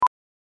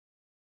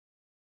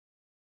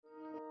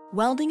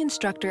Welding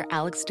instructor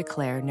Alex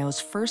DeClaire knows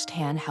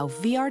firsthand how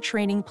VR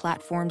training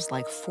platforms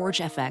like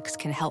ForgeFX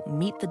can help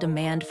meet the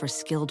demand for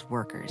skilled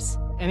workers.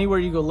 Anywhere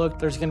you go look,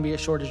 there's going to be a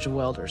shortage of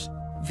welders.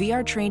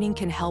 VR training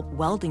can help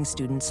welding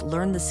students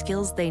learn the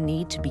skills they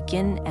need to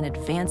begin and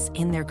advance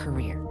in their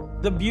career.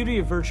 The beauty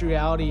of virtual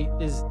reality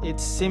is it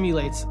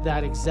simulates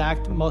that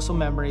exact muscle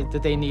memory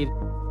that they need.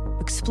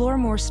 Explore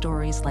more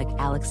stories like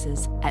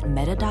Alex's at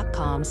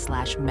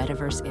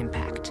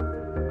meta.com/metaverseimpact.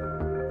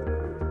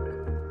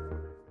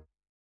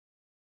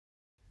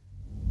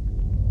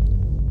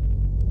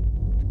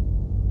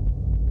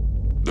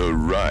 The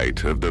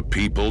right of the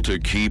people to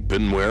keep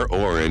and wear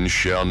orange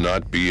shall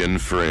not be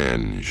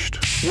infringed.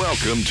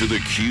 Welcome to the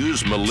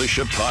Q's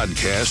Militia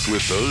Podcast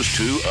with those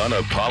two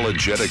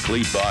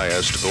unapologetically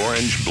biased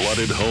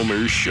orange-blooded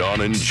homers,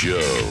 Sean and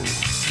Joe.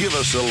 Give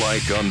us a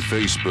like on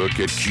Facebook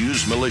at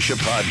Q's Militia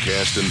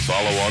Podcast and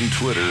follow on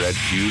Twitter at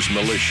Q's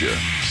Militia.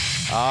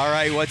 All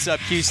right, what's up,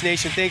 Q's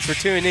Nation? Thanks for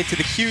tuning in to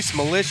the Q's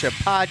Militia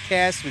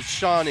Podcast with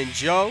Sean and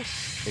Joe.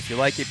 If you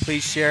like it,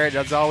 please share it.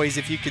 As always,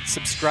 if you could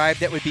subscribe,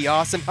 that would be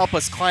awesome. Help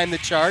us climb the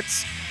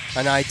charts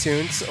on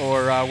iTunes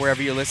or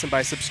wherever you listen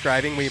by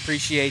subscribing. We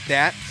appreciate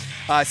that.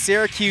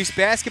 Syracuse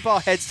basketball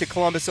heads to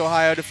Columbus,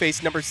 Ohio to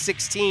face number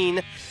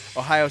 16,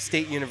 Ohio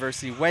State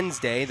University,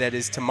 Wednesday. That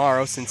is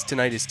tomorrow, since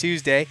tonight is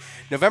Tuesday,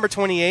 November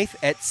 28th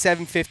at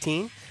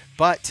 7:15.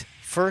 But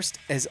first,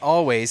 as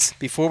always,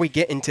 before we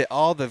get into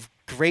all the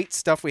great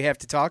stuff we have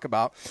to talk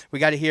about, we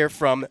got to hear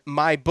from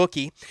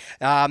MyBookie.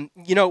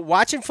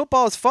 Watching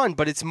football is fun,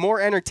 but it's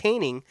more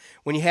entertaining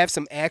when you have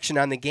some action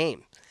on the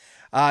game.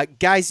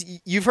 Guys,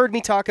 you've heard me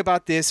talk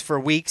about this for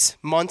weeks,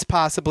 months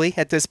possibly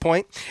at this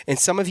point, and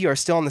some of you are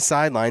still on the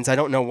sidelines. I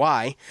don't know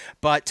why,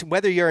 but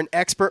whether you're an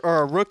expert or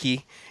a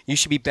rookie, you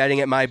should be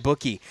betting at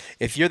MyBookie.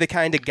 If you're the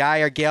kind of guy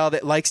or gal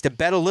that likes to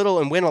bet a little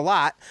and win a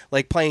lot,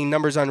 like playing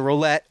numbers on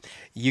roulette,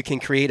 you can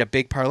create a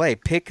big parlay.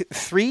 Pick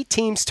 3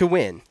 teams to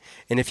win.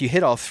 And if you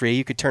hit all 3,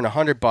 you could turn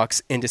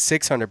 $100 into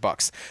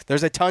 $600.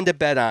 There's a ton to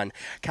bet on.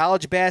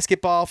 College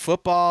basketball,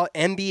 football,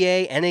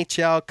 NBA,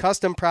 NHL,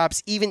 custom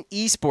props, even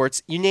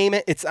esports. You name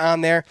it, it's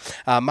on there.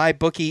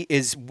 MyBookie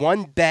is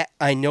one bet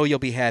I know you'll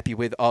be happy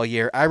with all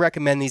year. I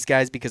recommend these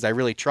guys because I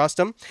really trust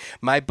them.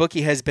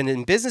 MyBookie has been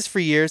in business for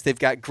years. They've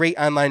got great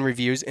online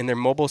reviews, and their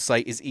mobile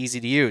site is easy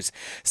to use.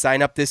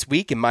 Sign up this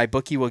week, and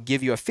MyBookie will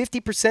give you a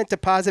 50%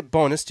 deposit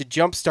bonus to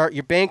jumpstart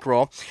your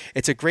bankroll.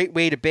 It's a great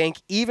way to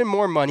bank even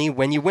more money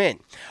when you win.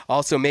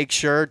 Also, make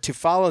sure to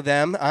follow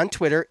them on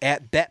Twitter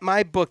at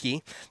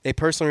BetMyBookie. They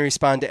personally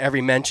respond to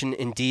every mention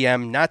in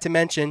DM, not to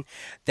mention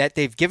that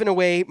they've given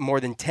away more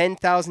than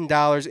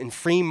 $10,000 in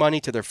free money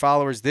to their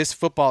followers this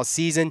football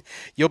season.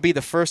 You'll be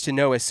the first to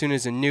know as soon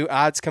as the new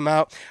odds come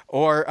out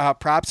or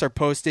props are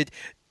posted.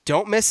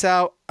 Don't miss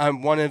out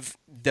on one of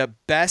the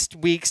best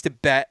weeks to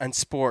bet on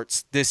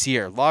sports this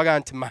year. Log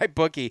on to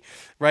MyBookie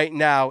right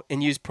now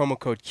and use promo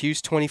code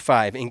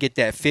QS25 and get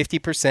that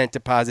 50%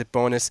 deposit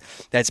bonus.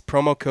 That's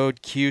promo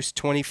code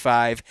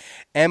QS25,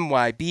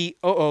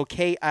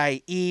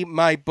 MyBookie.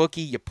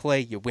 MyBookie, you play,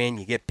 you win,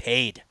 you get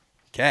paid.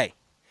 Okay.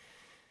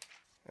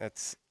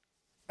 That's...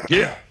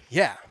 Yeah.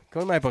 Yeah.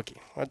 Go to MyBookie.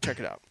 Well, check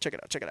it out. Check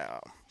it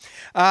out.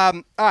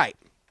 All right.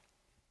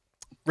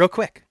 Real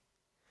quick.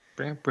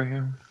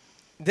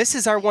 This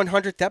is our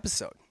 100th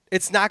episode.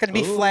 It's not going to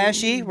be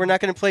flashy. We're not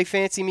going to play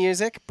fancy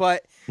music,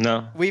 but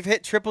we've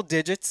hit triple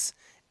digits,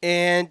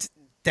 and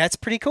that's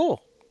pretty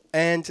cool.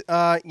 And,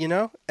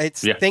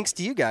 it's thanks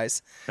to you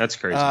guys. That's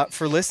crazy.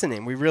 For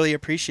listening. We really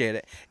appreciate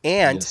it.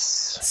 And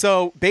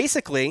so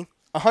basically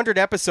 100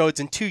 episodes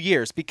in 2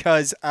 years,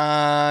 because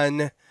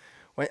on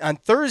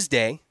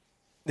Thursday,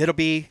 it'll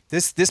be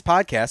this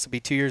podcast will be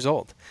 2 years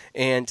old,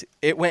 and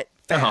it went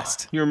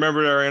fast. You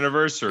remembered our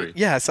anniversary.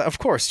 Yes, of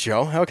course,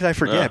 Joe. How could I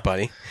forget,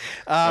 buddy?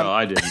 No,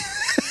 I didn't.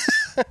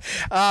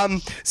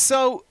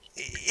 So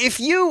if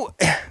you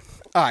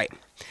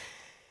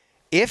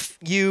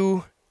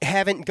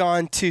haven't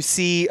gone to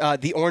see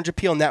the Orange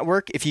Appeal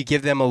Network, if you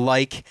give them a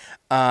like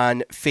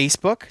on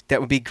Facebook,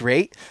 that would be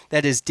great.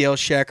 That is Dale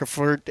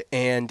Shackelford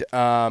and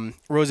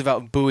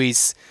Roosevelt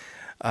Bowie's.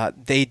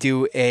 They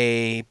do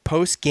a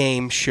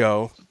post-game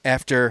show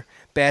after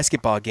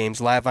basketball games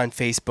live on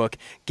Facebook.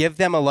 Give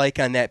them a like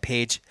on that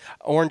page.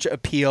 Orange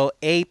Appeal,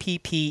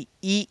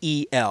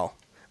 APPEEL.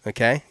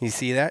 Okay, you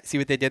see that? See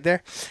what they did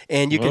there?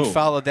 And you can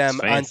follow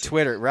them on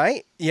Twitter,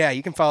 right? Yeah,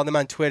 you can follow them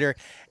on Twitter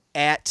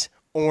at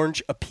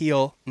Orange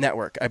Appeal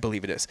Network, I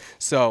believe it is.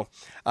 So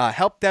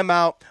help them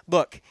out.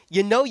 Look,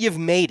 you've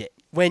made it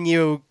when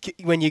you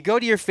go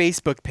to your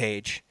Facebook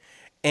page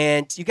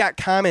and you got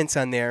comments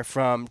on there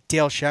from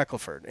Dale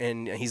Shackelford,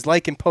 and he's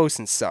liking posts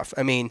and stuff.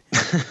 I mean,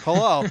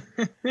 hello.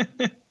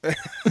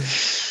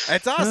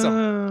 That's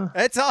awesome.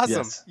 That's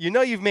awesome. Yes.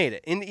 You've made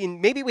it. And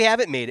maybe we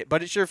haven't made it,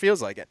 but it sure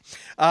feels like it.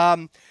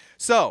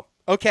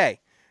 Okay.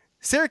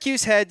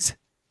 Syracuse heads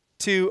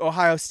to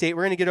Ohio State.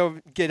 We're going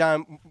to get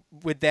on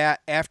with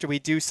that after we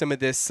do some of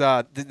this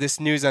this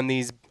news on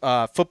these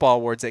football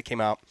awards that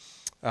came out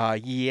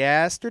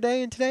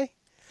yesterday and today.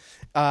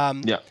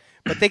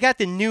 But they got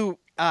the new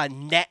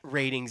net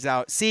ratings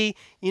out. See,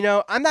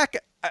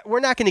 we're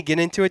not going to get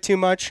into it too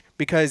much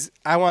because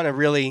I want to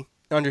really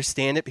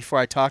understand it before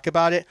I talk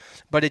about it.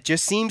 But it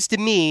just seems to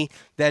me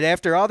that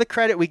after all the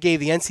credit we gave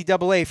the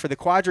NCAA for the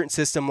quadrant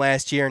system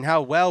last year and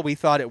how well we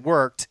thought it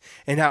worked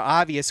and how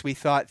obvious we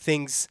thought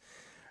things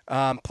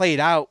played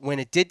out when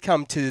it did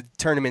come to the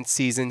tournament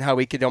season, how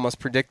we could almost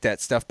predict that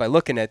stuff by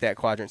looking at that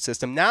quadrant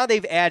system. Now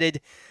they've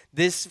added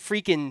this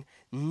freaking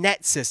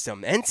net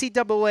system,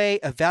 NCAA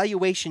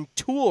evaluation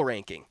tool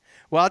ranking.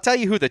 Well, I'll tell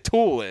you who the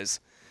tool is.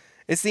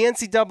 It's the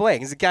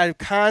NCAA. It's the guy who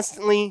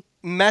constantly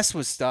mess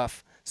with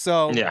stuff.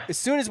 So as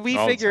soon as we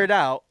figure it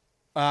out,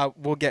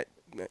 we'll get,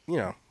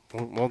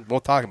 we'll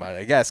talk about it,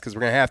 I guess, because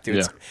we're going to have to.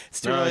 Yeah.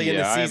 It's too early in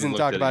the season to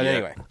talk about it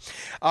anyway.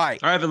 All right.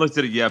 I haven't looked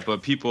at it yet,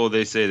 but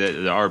they say that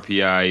the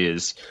RPI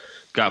is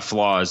got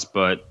flaws,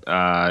 but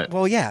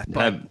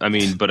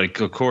but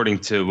according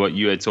to what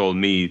you had told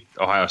me,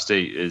 Ohio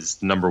State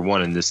is number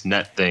one in this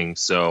net thing.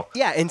 So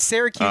and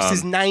Syracuse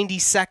is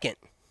 92nd.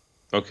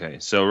 Okay,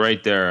 so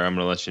right there, I'm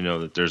going to let you know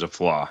that there's a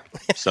flaw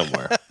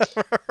somewhere.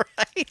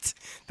 Right?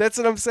 That's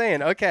what I'm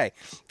saying. Okay.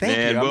 Thank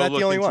you. I'm we'll not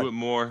the only one. look into it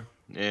more,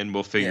 and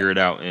we'll figure it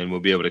out, and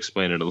we'll be able to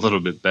explain it a little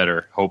bit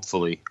better,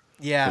 hopefully.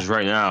 Yeah. Because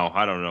right now,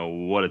 I don't know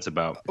what it's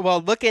about. Well,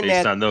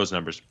 based on those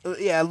numbers.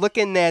 Yeah,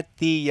 looking at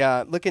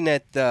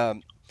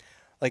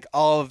like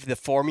all of the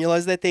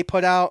formulas that they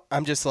put out,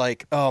 I'm just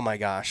like, oh my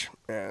gosh,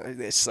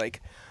 it's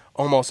like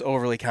almost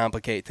overly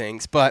complicate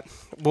things. But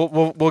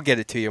we'll get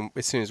it to you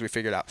as soon as we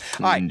figure it out.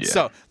 All right,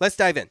 so let's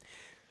dive in.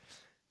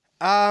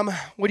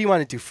 What do you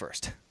want to do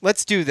first?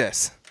 Let's do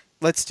this.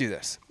 Let's do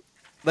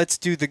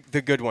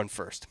the good one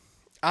first.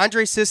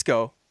 Andre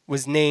Sisco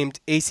was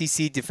named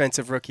ACC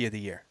Defensive Rookie of the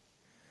Year.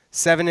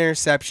 7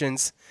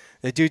 interceptions.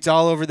 The dude's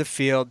all over the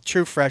field.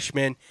 True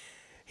freshman.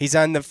 He's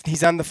on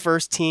the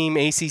first team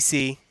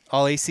ACC,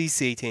 all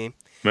ACC team.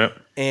 Yep.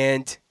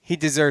 And he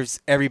deserves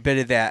every bit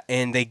of that.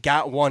 And they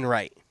got one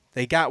right.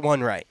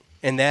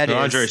 And that is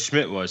Andre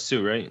Schmidt was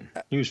too, right?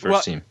 He was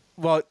first team.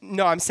 Well,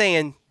 no, I'm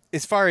saying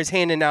as far as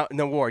handing out an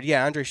award,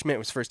 Andre Schmidt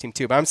was first team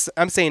too. But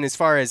I'm saying as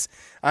far as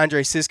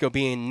Andre Sisco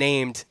being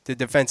named the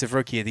Defensive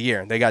Rookie of the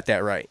Year, they got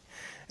that right.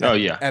 Oh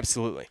yeah,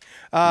 absolutely.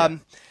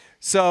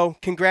 So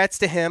congrats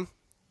to him.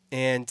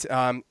 And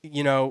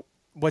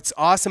what's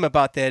awesome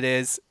about that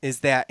is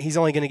that he's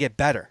only going to get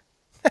better.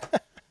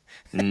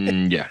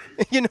 Yeah.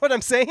 You know what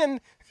I'm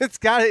saying?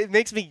 It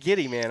makes me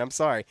giddy, man. I'm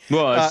sorry.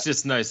 Well, it's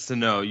just nice to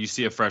know. You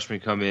see a freshman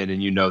come in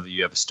and you know that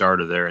you have a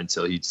starter there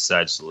until he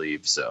decides to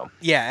leave. So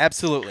yeah,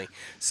 absolutely.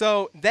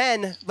 So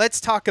then let's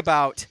talk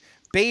about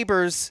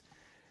Babers.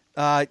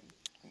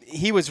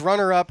 He was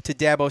runner-up to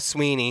Dabo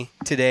Swinney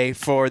today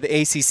for the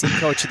ACC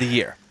Coach of the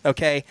Year.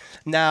 Okay.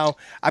 Now,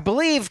 I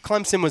believe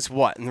Clemson was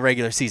what in the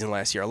regular season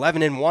last year?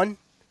 11-1.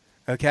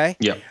 Okay.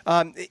 Yeah.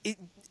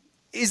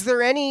 Is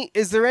there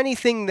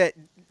anything that?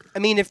 I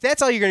mean, if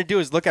that's all you're going to do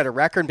is look at a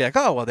record and be like,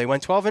 oh, well, they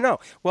went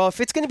 12-0. Well,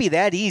 if it's going to be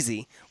that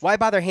easy, why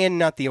bother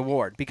handing out the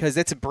award? Because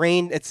it's a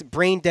brain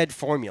dead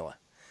formula,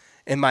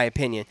 in my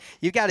opinion.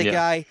 You got a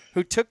guy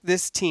who took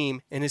this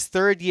team in his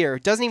third year,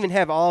 doesn't even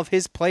have all of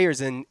his players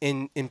in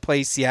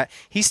place yet.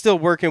 He's still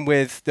working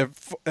with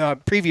the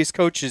previous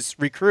coach's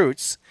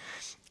recruits,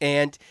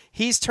 and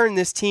he's turned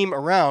this team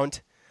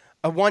around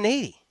a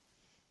 180.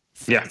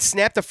 Yeah.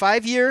 Snapped a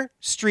 5-year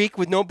streak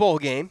with no bowl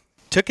game.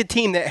 Took a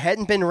team that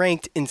hadn't been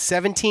ranked in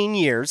 17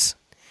 years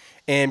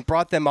and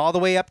brought them all the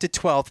way up to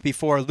 12th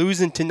before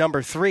losing to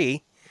number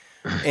 3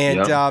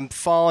 and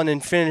falling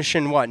and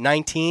finishing,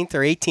 19th or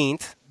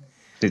 18th?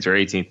 I think they're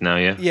 18th now,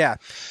 yeah. Yeah.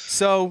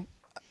 So,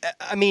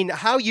 I mean,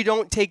 how you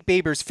don't take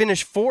Babers,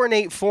 finish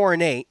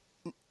 4-8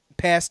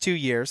 past 2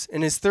 years.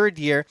 In his third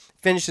year,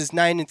 finishes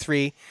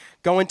 9-3,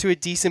 go into a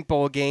decent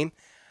bowl game.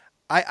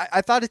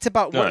 I thought it's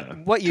about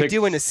what you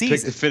do in a season.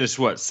 Pick to finish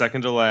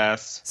second to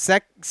last.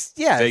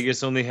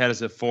 Vegas only had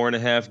us at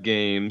 4.5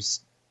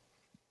 games.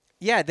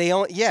 Yeah, they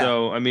only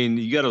So I mean,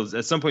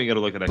 at some point you got to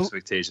look at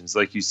expectations,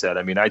 like you said.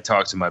 I mean, I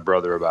talked to my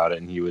brother about it,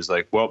 and he was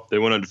like, "Well, they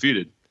went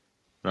undefeated,"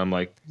 and I'm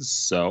like,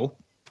 "So."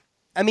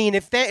 I mean,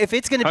 if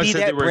it's going to be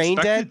that brain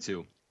dead,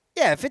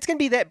 if it's going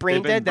to be that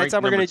brain dead, that's how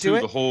we're going to do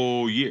it the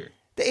whole year.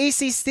 The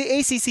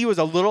ACC was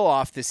a little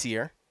off this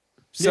year.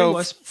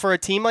 So for a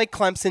team like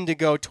Clemson to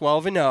go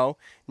 12-0,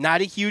 not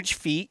a huge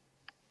feat,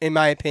 in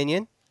my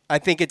opinion. I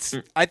think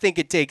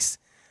it takes.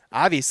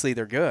 Obviously,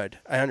 they're good.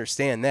 I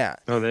understand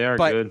that. Oh, they are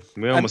good.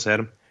 We almost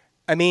had them.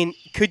 I mean,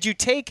 could you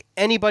take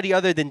anybody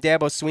other than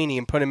Dabo Swinney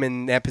and put him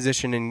in that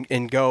position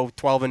and go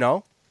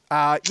 12-0?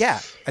 Yeah,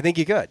 I think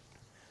you could.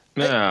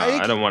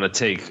 I don't want to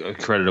take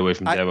credit away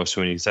from Dabo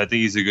Swinney because I think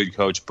he's a good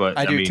coach, but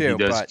I mean, he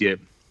does get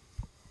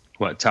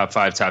top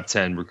 5, top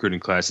 10 recruiting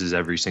classes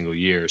every single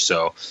year,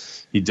 so.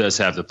 He does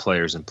have the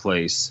players in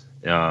place.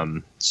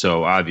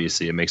 So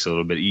obviously it makes it a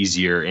little bit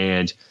easier.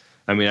 And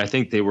I mean, I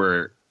think they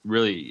were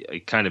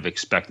really kind of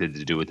expected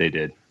to do what they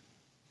did.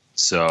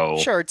 So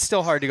sure, it's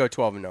still hard to go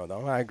 12-0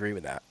 though. I agree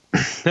with that.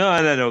 No,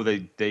 I know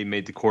they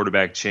made the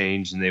quarterback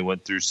change and they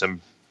went through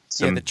some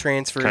the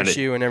transfer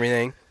issue and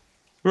everything.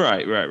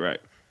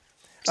 Right.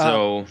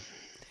 So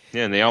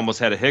Yeah, and they almost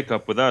had a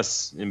hiccup with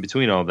us in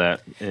between all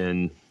that.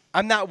 And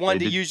I'm not one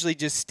to usually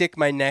just stick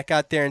my neck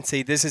out there and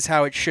say this is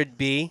how it should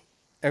be,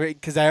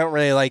 because I don't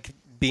really like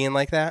being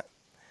like that.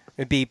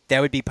 That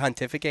would be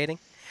pontificating.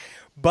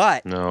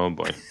 But no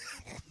boy.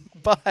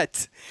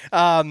 But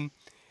Dino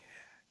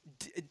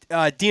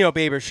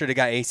Babers should have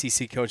got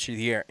ACC Coach of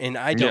the Year, and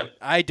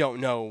I don't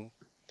know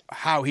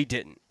how he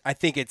didn't. I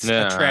think it's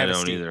a travesty. I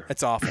don't either.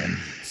 It's awful.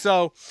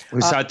 So at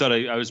least I thought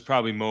I was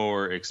probably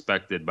more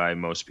expected by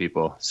most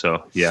people.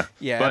 So yeah.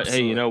 Yeah. But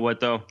absolutely. hey, you know what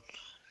though?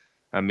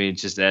 I mean, it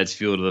just adds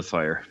fuel to the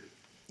fire.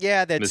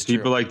 Yeah, that's true.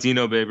 People like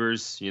Dino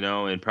Babers,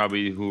 and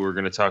probably who we're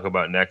going to talk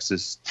about next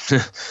is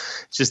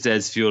just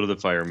adds fuel to the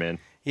fire, man.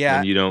 Yeah.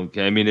 And you don't.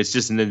 I mean, it's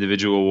just an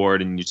individual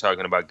award, and you're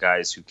talking about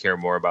guys who care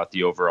more about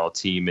the overall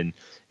team and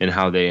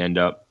how they end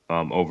up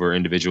over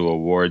individual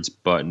awards.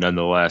 But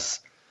nonetheless,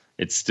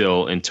 it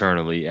still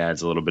internally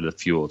adds a little bit of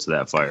fuel to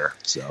that fire.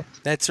 So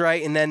that's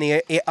right. And then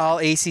the All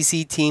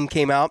ACC team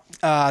came out.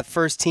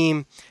 First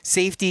team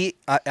safety,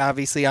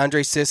 obviously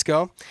Andre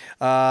Sisco.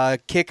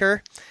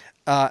 Kicker,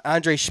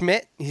 Andre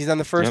Schmidt. He's on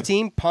the first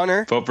team.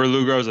 Punter. Vote for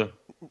Lou Groza.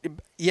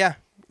 Yeah,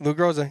 Lou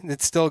Groza.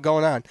 It's still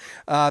going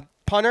on.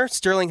 Punter,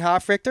 Sterling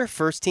Hoffrichter,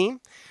 first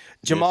team.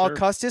 Jamal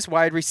Custis,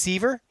 wide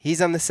receiver.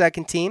 He's on the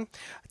second team.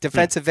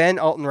 Defensive end,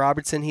 Alton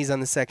Robertson. He's on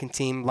the second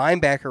team.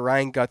 Linebacker,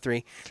 Ryan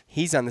Guthrie.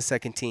 He's on the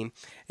second team.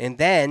 And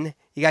then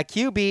you got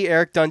QB,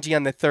 Eric Dungy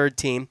on the third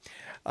team.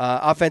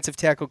 Offensive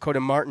tackle,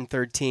 Coda Martin,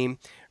 third team.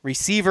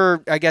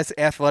 Receiver, I guess,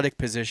 athletic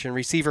position.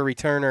 Receiver,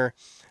 returner,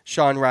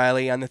 Sean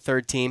Riley on the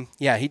third team.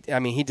 Yeah,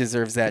 he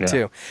deserves that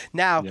too.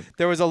 Now,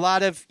 there was a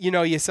lot of,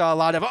 you saw a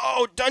lot of,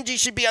 Dungy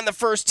should be on the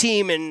first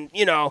team. And,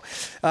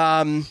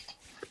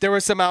 there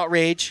was some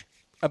outrage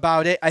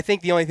about it. I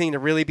think the only thing to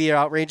really be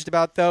outraged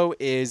about, though,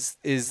 is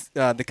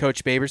the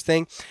Coach Babers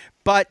thing.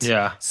 But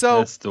so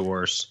that's the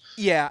worst.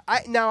 Yeah,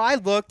 I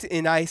looked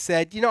and I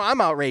said,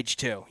 I'm outraged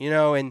too,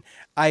 and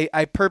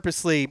I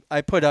purposely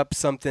put up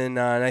something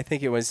on, I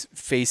think it was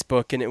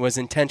Facebook, and it was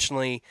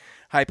intentionally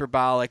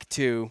hyperbolic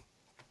to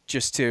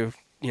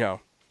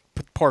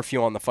pour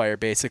fuel on the fire,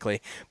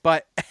 basically.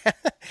 But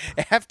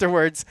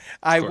afterwards,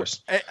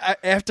 afterwards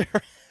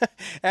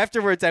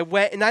I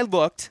went and I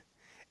looked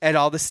at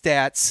all the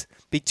stats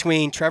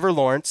between Trevor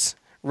Lawrence,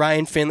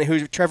 Ryan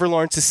Finley, Trevor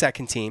Lawrence is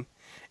second team,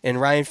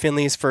 and Ryan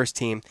Finley is first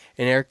team,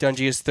 and Eric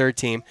Dungy is third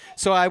team.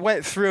 So I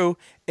went through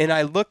and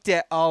I looked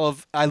at all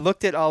of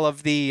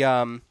the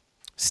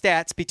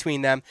stats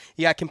between them.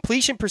 You got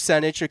completion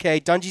percentage. Okay,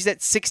 Dungy's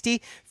at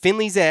 60,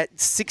 Finley's at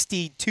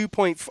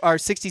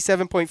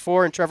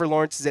 67.4, and Trevor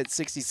Lawrence is at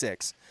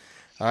 66.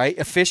 All right,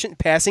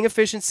 passing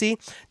efficiency.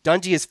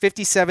 Dungy is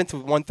 57th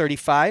with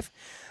 135.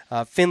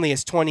 Finley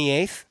is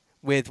 28th.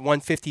 With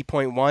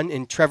 150.1,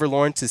 and Trevor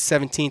Lawrence is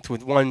 17th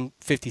with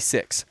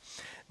 156.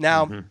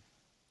 Now,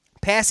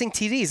 passing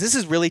TDs, this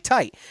is really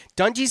tight.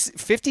 Dungy's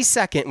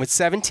 52nd with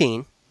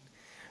 17.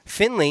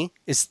 Finley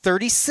is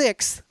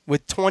 36th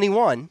with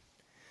 21.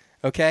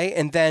 Okay,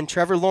 and then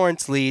Trevor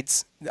Lawrence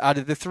leads out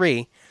of the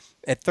three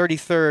at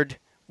 33rd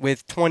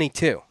with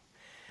 22.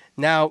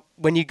 Now,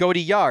 when you go to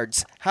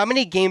yards, how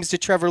many games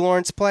did Trevor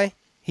Lawrence play?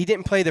 He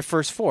didn't play the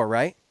first four,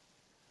 right?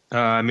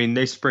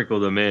 They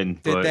sprinkled him in,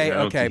 but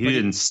he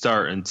didn't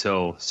start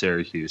until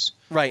Syracuse.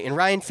 Right, and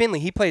Ryan Finley,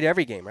 he played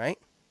every game, right?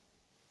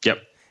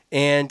 Yep.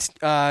 And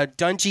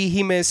Dungy,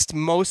 he missed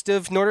most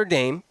of Notre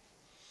Dame.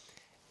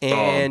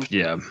 And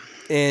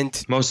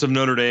and most of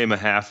Notre Dame, a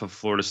half of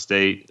Florida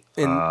State.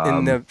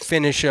 In the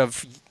finish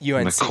of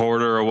UNC. A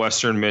quarter of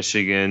Western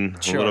Michigan,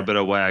 a little bit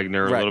of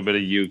Wagner, a little bit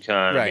of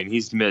UConn. Right. I mean,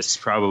 he's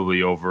missed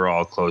probably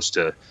overall close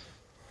to,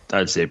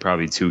 I'd say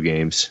probably 2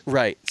 games.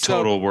 Right.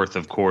 Total worth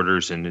of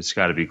quarters, and it's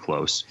got to be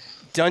close.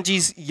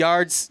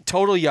 Dungy's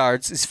total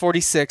yards is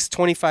 46,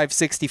 25,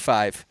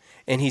 65,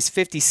 and he's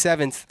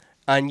 57th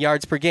on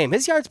yards per game.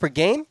 His yards per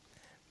game,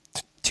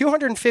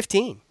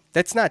 215.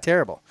 That's not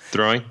terrible.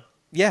 Throwing?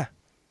 Yeah.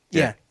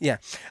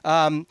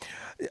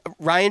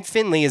 Ryan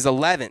Finley is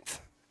 11th.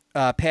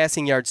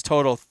 Passing yards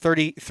total,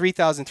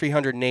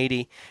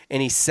 3,380,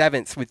 and he's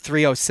 7th with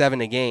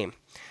 307 a game.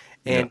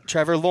 And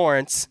Trevor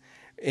Lawrence,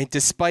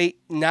 despite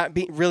not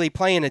really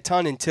playing a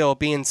ton until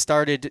being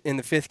started in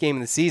the 5th game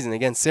of the season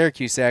against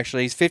Syracuse,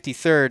 actually, he's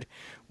 53rd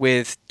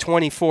with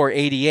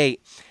 24.88,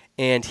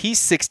 and he's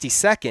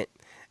 62nd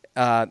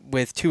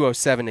with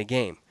 207 a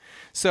game.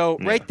 So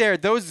right there,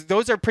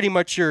 those are pretty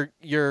much your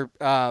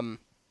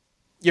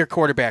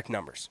quarterback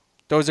numbers.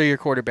 Those are your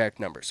quarterback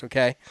numbers,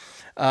 okay?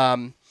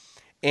 And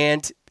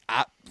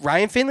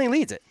Ryan Finley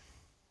leads it.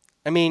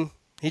 I mean,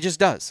 he just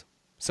does.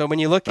 So when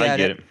you look at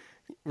it,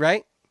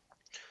 right?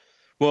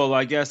 Well,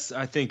 I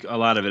think a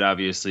lot of it,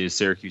 obviously, is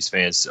Syracuse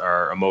fans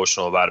are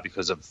emotional about it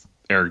because of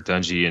Eric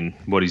Dungy and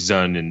what he's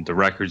done and the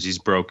records he's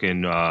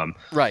broken.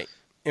 Right.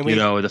 And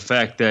the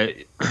fact that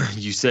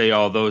you say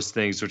all those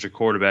things, which are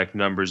quarterback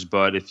numbers,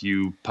 but if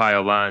you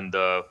pile on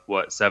the,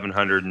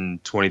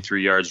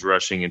 723 yards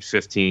rushing and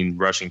 15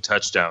 rushing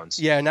touchdowns.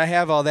 Yeah, and I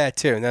have all that,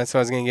 too. And that's what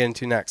I was going to get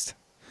into next.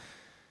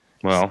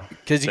 Well,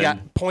 because you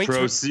got points.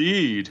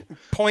 Proceed.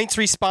 Points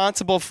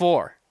responsible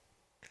for.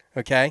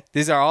 Okay?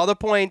 These are all the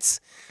points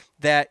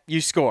that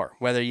you score.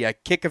 Whether you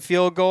kick a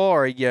field goal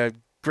or you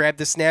grab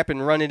the snap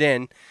and run it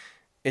in,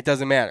 it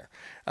doesn't matter.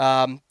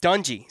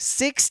 Dungey,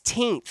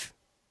 16th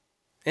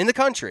in the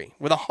country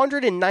with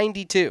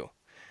 192.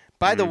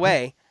 By the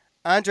way,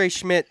 Andre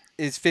Schmidt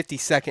is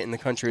 52nd in the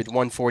country with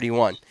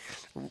 141.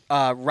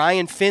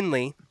 Ryan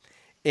Finley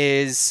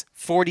is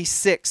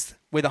 46th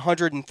with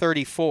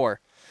 134.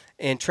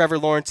 And Trevor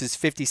Lawrence is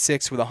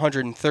 56 with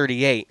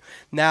 138.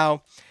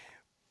 Now,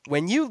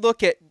 when you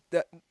look at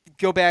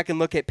go back and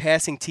look at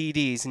passing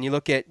TDs, and you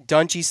look at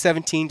Dungey's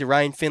 17 to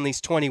Ryan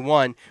Finley's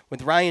 21,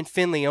 with Ryan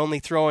Finley only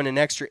throwing an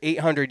extra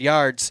 800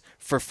 yards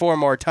for 4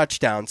 more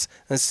touchdowns.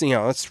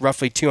 That's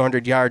roughly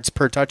 200 yards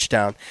per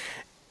touchdown.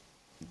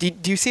 Do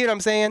you see what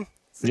I'm saying?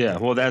 Yeah,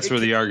 well, that's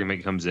where the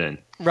argument comes in.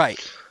 Right.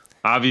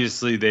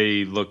 Obviously,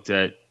 they looked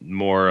at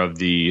more of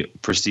the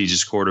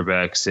prestigious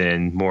quarterbacks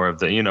and more of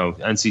the,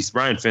 NC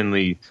Ryan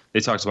Finley. They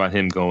talked about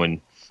him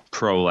going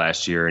pro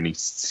last year, and he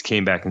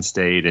came back and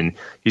stayed, and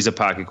he's a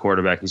pocket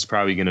quarterback. He's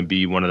probably going to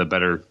be one of the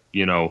better,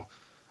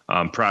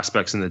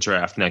 prospects in the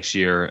draft next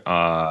year.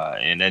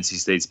 And NC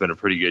State's been a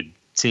pretty good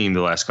team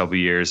the last couple of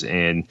years,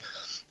 and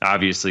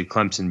obviously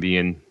Clemson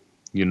being,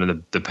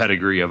 the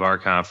pedigree of our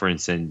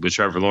conference, and with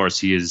Trevor Lawrence,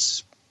 he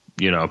is,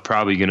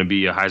 probably going to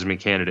be a Heisman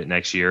candidate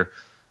next year.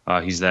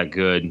 He's that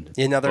good.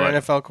 Another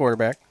NFL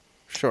quarterback.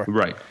 Sure.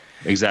 Right.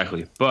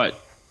 Exactly. But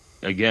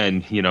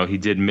again, he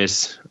did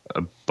miss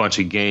a bunch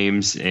of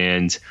games,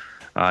 and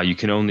you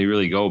can only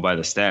really go by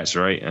the stats,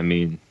 right? I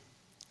mean,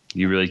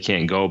 you really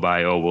can't go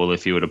by,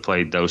 if he would have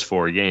played those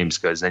 4 games,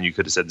 because then you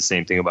could have said the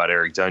same thing about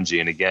Eric Dungey.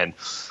 And again,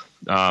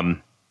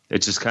 it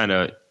just kind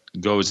of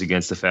goes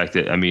against the fact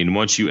that,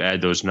 once you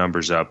add those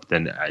numbers up,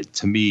 then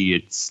to me,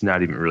 it's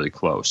not even really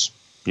close.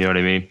 You know what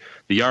I mean?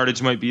 The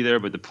yardage might be there,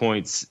 but the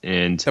points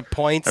and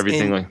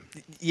everything and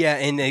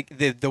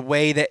the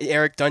way that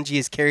Eric Dungey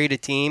has carried a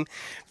team,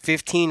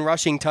 15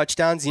 rushing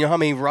touchdowns. You know how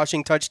many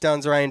rushing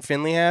touchdowns Ryan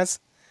Finley has?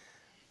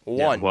 1.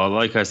 Yeah, well,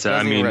 like I said,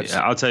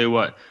 I'll tell you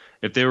what.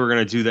 If they were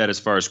going to do that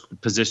as far as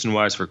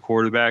position-wise for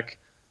quarterback,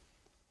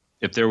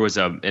 if there was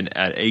an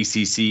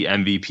ACC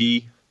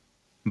MVP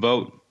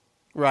vote,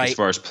 right, as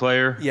far as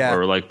player,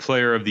 or like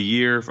player of the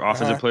year,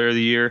 offensive player of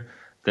the year,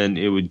 then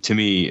it would, to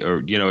me,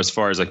 or, as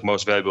far as like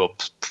most valuable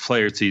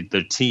player to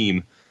the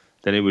team,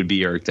 then it would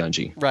be Eric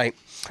Dungey. Right.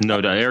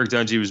 No doubt. Eric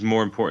Dungey was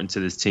more important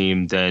to this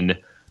team than,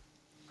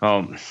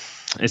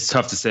 it's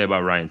tough to say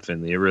about Ryan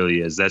Finley. It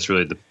really is. That's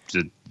really the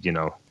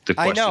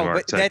question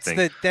mark type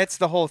thing. That's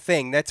the whole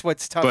thing. That's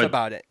what's tough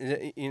about it.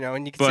 And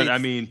you can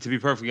say, to be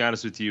perfectly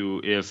honest with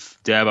you,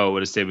 if Dabo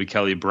would have stayed with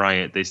Kelly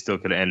Bryant, they still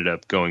could have ended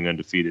up going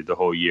undefeated the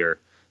whole year.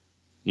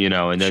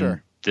 And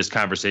then this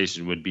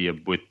conversation would be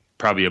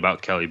probably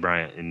about Kelly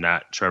Bryant and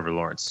not Trevor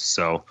Lawrence.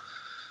 So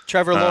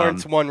Trevor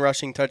Lawrence 1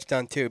 rushing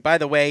touchdown too. By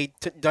the way,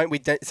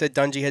 we said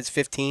Dungey has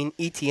 15.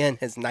 ETN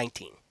has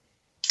 19.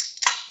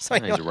 So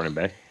he's a running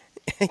back.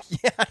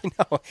 Yeah, I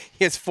know.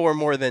 He has 4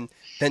 more than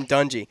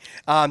Dungey.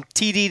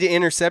 TD to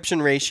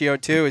interception ratio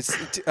too is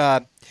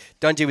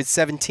Dungey with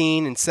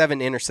 17 and 7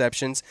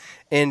 interceptions,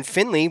 and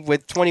Finley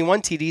with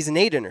 21 TDs and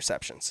 8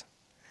 interceptions.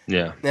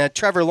 Yeah. Now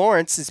Trevor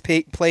Lawrence has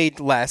played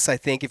less, I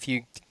think, if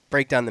you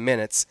break down the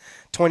minutes.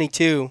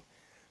 22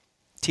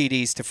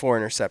 TDs to 4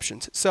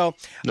 interceptions. So, all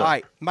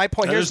right, my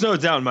point here. There's no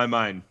doubt in my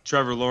mind.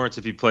 Trevor Lawrence,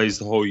 if he plays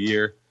the whole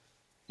year,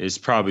 is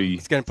probably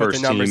going to put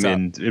the numbers team,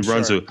 and it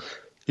runs.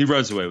 He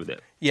runs away with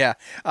it. Yeah,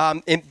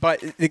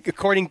 but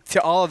according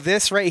to all of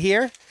this right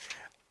here,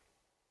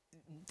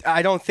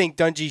 I don't think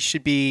Dungey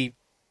should be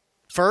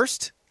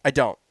first. I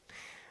don't.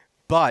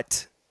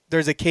 But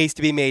there's a case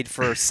to be made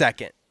for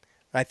second.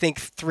 I think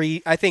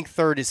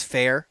third is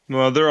fair.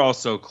 Well, they're all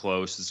so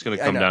close. It's going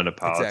to come down to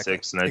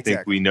politics, and I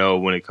think we know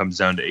when it comes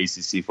down to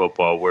ACC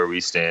football where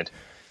we stand.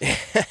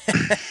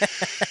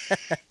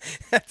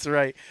 That's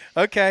right.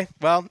 Okay.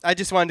 Well, I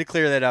just wanted to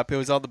clear that up. It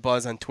was all the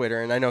buzz on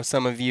Twitter, and I know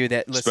some of you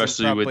that listen,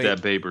 especially with that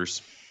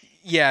Babers.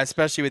 Yeah,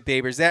 especially with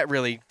Babers. That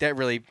really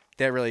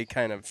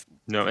kind of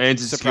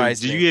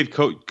surprised me. You gave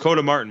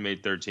Coda Martin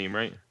made third team,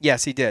 right?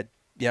 Yes, he did.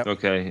 Yep.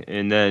 Okay,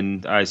 and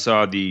then I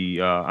saw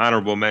the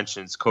honorable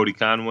mentions: Cody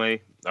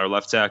Conway, our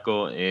left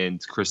tackle,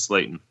 and Chris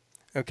Slayton.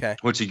 Okay.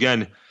 Which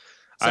again,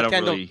 so I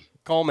don't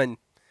Coleman.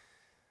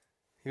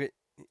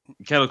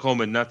 Kendall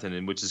Coleman, nothing,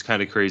 and which is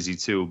kind of crazy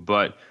too.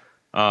 But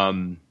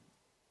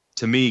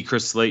to me,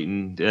 Chris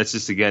Slayton, that's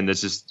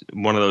just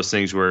one of those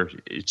things where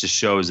it just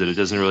shows that it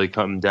doesn't really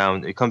come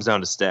down. It comes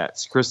down to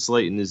stats. Chris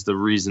Slayton is the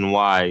reason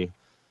why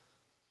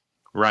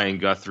Ryan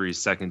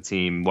Guthrie's second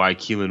team, why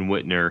Keelan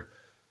Whitner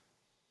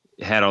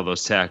had all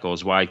those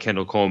tackles, why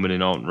Kendall Coleman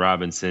and Alton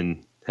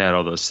Robinson had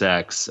all those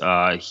sacks.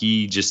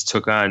 He just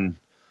took on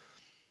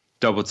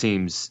double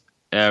teams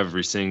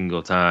every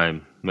single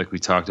time, like we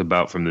talked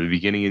about from the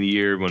beginning of the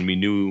year when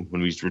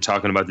we were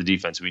talking about the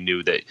defense, we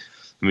knew that.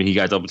 I mean, he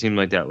got double teamed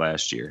like that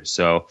last year.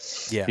 So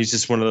he's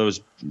just one of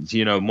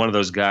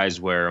those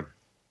guys where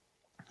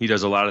he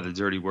does a lot of the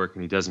dirty work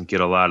and he doesn't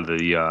get a lot of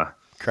the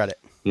credit.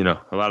 a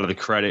lot of the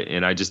credit,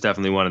 and I just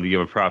definitely wanted to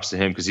give a props to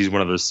him because he's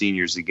one of those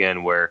seniors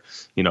again where,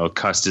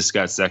 Custis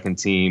got second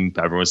team.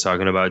 Everyone's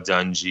talking about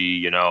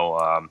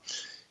Dungy,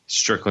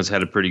 Strickland's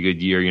had a pretty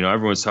good year.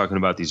 Everyone's talking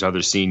about these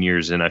other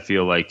seniors, and I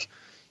feel like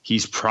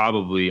he's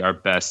probably our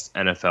best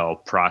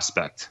NFL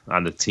prospect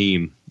on the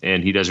team,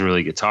 and he doesn't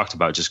really get talked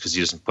about just because he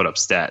doesn't put up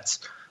stats.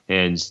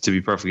 And to be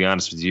perfectly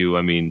honest with you,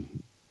 I mean,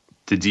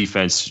 the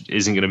defense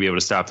isn't going to be able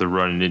to stop the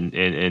run,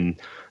 and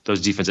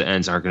those defensive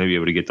ends aren't going to be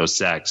able to get those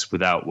sacks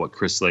without what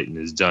Chris Slayton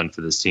has done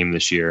for this team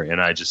this year.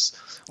 And I just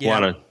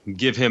want to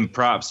give him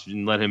props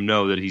and let him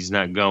know that he's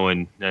not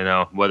going.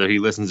 Whether he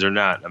listens or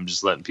not, I'm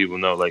just letting people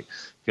know, like,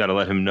 you got to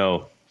let him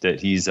know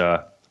that he's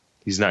not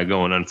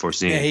going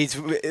unforeseen. Yeah, he's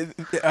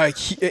an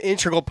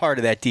integral part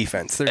of that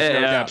defense. There's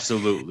no doubt.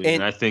 Absolutely.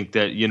 And I think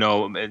that,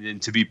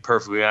 and to be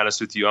perfectly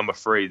honest with you, I'm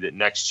afraid that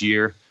next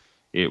year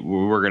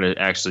we're going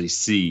to actually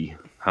see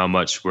how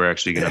much we're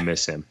actually going to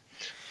miss him.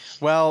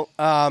 Well,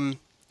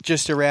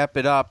 just to wrap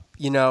it up,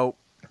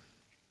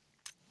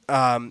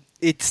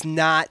 it's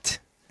not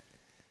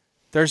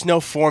 – there's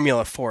no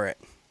formula for it.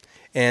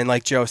 And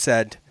like Joe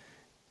said,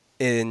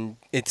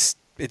 it's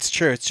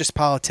true. It's just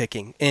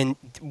politicking, and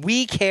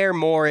we care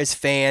more as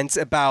fans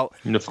about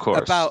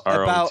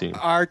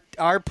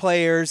our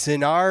players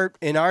and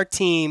our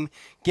team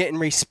getting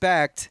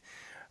respect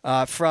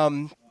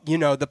from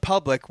the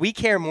public. We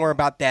care more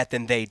about that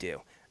than they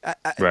do.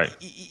 Right.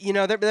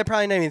 They're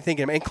probably not even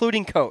thinking about it,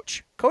 including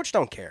Coach. Coach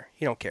don't care.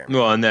 He don't care.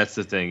 Well, and that's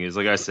the thing is,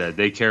 like I said,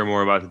 they care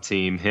more about the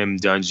team. Him,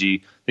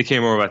 Dungy, they care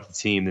more about the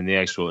team than the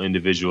actual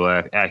individual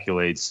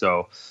accolades.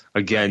 So,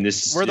 again,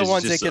 we're the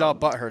ones that get all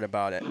butthurt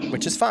about it,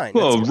 which is fine.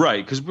 Well,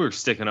 right, because we're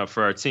sticking up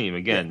for our team.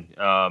 Again,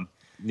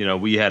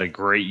 we had a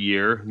great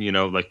year.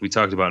 Like we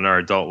talked about in our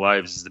adult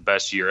lives, is the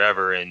best year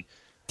ever. And,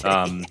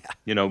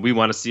 we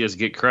want to see us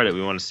get credit.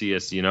 We want to see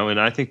us, and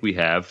I think we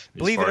have.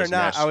 Believe it or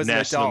not, I was an adult.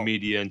 National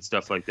media and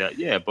stuff like that.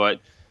 Yeah, but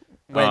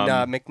when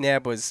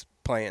McNabb was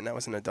playing, I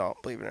was an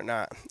adult. Believe it or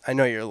not, I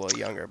know you're a little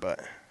younger, but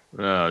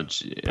oh,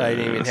 gee, I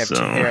didn't even have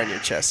hair on your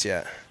chest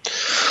yet.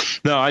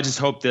 No, I just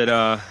hope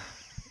that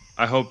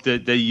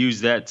they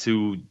use that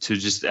to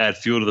just add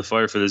fuel to the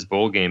fire for this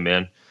bowl game,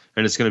 man.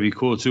 And it's going to be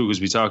cool too because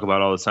we talk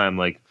about all the time,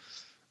 like,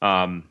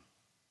 the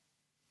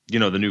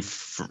new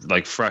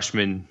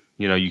freshmen.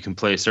 You can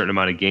play a certain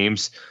amount of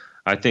games.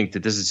 I think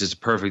that this is just a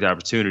perfect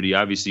opportunity.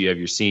 Obviously, you have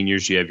your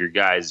seniors, you have your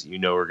guys,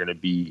 are going to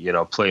be,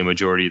 play a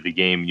majority of the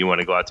game. You want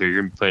to go out there,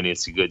 you're going to be playing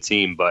against a good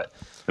team. But,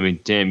 I mean,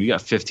 damn, you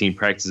got 15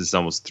 practices,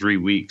 almost 3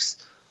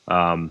 weeks.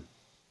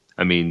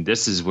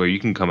 This is where you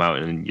can come out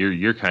and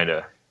you're kind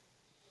of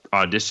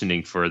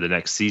auditioning for the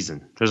next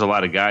season. There's a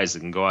lot of guys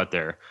that can go out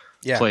there,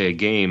 play a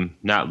game,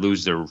 not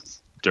lose their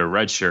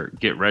red shirt,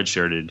 get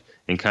redshirted,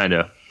 and kind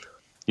of,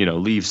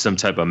 leave some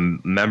type of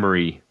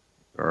memory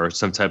or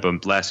some type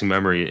of lasting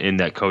memory in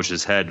that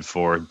coach's head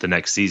for the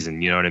next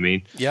season. You know what I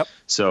mean? Yep.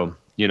 So,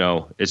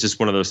 it's just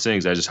one of those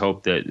things. I just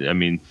hope that,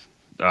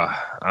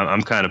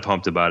 I'm kind of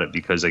pumped about it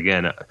because,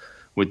 again,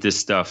 with this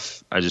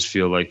stuff, I just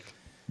feel like,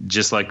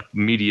 just like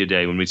media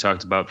day when we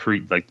talked about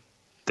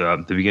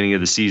the beginning of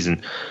the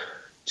season,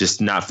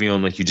 just not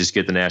feeling like you just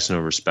get the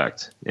national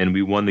respect. And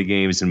we won the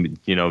games and,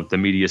 the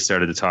media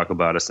started to talk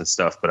about us and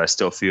stuff, but I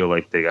still feel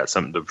like they got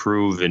something to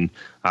prove. And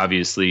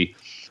obviously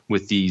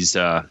with these,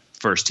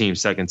 first team,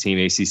 second team,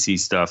 ACC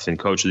stuff and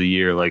coach of the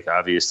year, like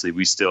obviously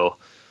we still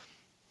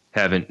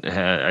haven't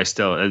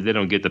they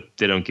don't get it.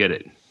 They don't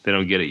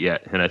get it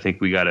yet. And I think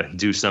we got to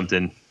do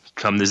something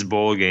come this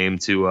bowl game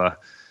to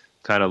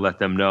kind of let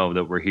them know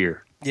that we're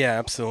here. Yeah,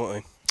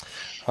 absolutely.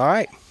 All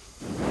right.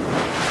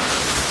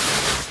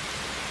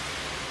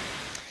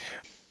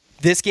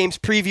 This game's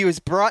preview is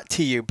brought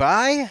to you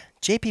by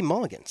JP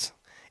Mulligan's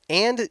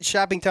and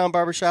Shoppingtown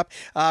Barbershop.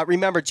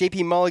 Remember,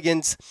 JP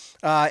Mulligan's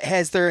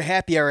has their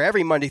happy hour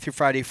every Monday through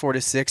Friday, 4 to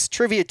 6.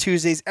 Trivia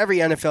Tuesdays, every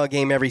NFL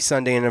game every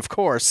Sunday. And, of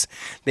course,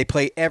 they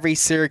play every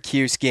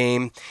Syracuse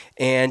game.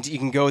 And you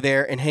can go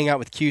there and hang out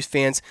with Cuse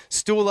fans.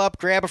 Stool up,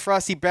 grab a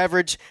frosty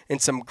beverage and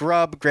some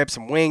grub. Grab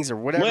some wings or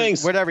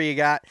whatever you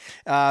got.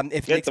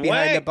 If Nick's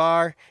behind the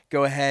bar,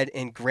 go ahead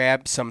and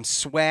grab some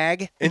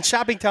swag. And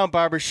Shoppingtown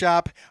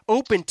Barbershop,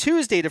 open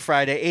Tuesday to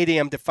Friday, 8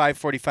 a.m. to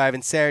 5:45,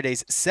 and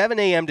Saturdays, 7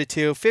 a.m. to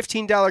 2.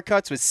 $15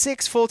 cuts with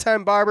 6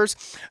 full-time barbers.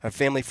 A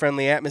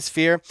family-friendly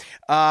atmosphere.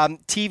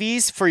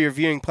 TVs for your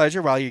viewing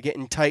pleasure while you're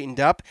getting tightened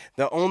up.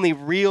 The only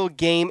real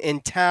game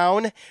in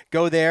town.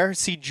 Go there.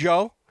 See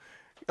Joe.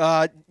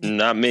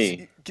 Not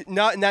me.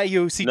 Not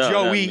you. See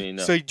Joey. Me,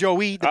 no. So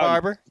Joey, the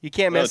barber. You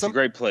can't miss him. It's a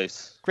great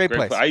place. Great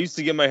place. I used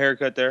to get my hair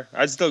cut there.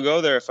 I'd still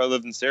go there if I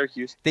lived in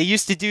Syracuse. They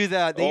used to do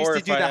the. They used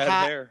to do the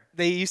hot. Hair.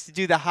 They used to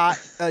do the hot.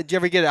 Did you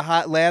ever get a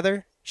hot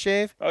lather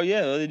shave? Oh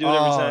yeah, they do it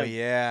every time. Oh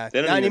yeah.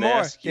 They don't Not even anymore.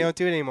 ask you. They don't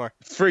do it anymore.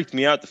 It freaked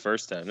me out the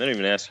first time. They don't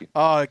even ask you.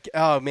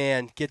 Oh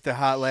man, get the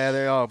hot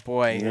lather. Oh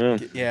boy.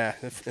 Yeah,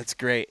 that's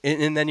great.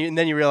 And then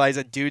you realize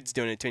a dude's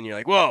doing it too, and you're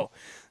like, whoa,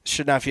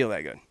 should not feel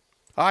that good.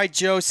 All right,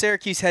 Joe.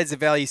 Syracuse heads to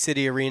Valley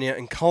City Arena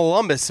in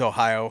Columbus,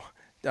 Ohio,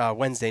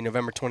 Wednesday,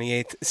 November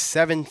 28th,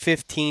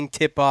 7:15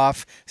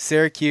 tip-off.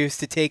 Syracuse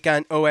to take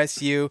on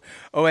OSU.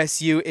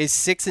 OSU is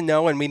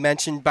 6-0, and we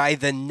mentioned by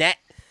the net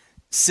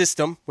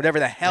system, whatever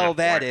the hell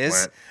that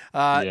is.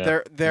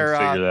 Figure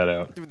that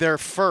out. They're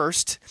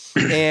first,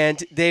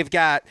 and they've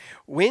got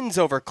wins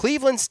over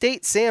Cleveland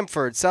State,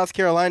 Samford, South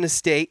Carolina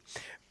State,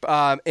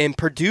 and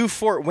Purdue,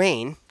 Fort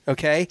Wayne.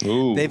 Okay,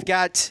 Ooh. They've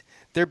got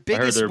their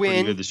biggest I heard win.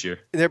 pretty good this year.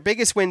 Their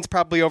biggest win's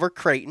probably over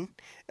Creighton.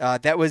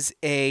 That was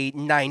a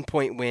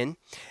 9-point win.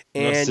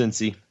 And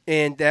Cincy.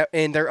 And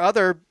their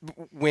other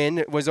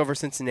win was over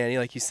Cincinnati,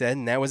 like you said,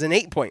 and that was an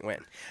 8-point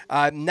win.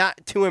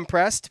 Not too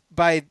impressed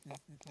by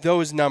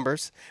those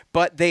numbers,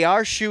 but they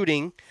are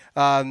shooting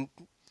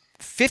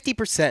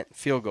 50%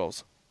 field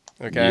goals.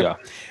 Okay. Yeah.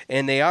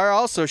 And they are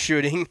also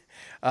shooting.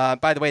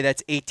 By the way,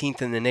 that's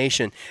 18th in the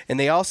nation, and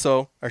they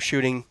also are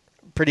shooting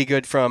pretty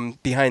good from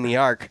behind the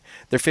arc.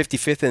 They're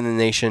 55th in the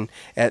nation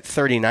at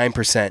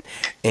 39%,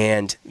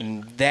 and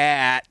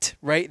that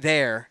right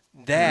there,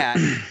 that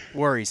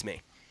worries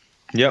me.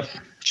 Yep,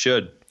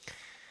 should.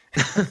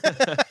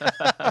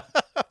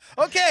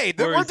 Okay,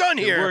 we're done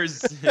here.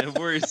 It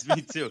worries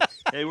me too.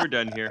 Hey, we're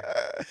done here.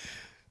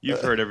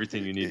 You've heard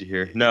everything you need to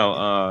hear.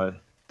 No,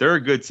 they're a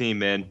good team,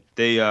 man.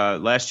 They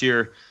last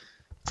year,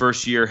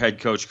 first year head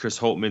coach Chris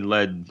Holtmann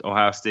led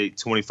Ohio State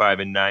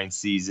 25-9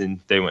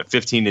 season. They went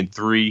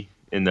 15-3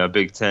 in the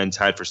Big Ten,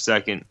 tied for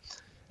second.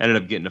 Ended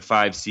up getting a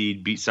 5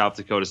 seed, beat South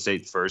Dakota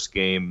State the first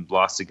game,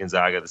 lost to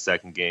Gonzaga the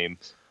second game.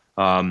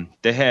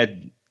 They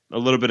had a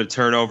little bit of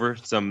turnover,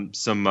 some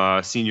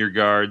senior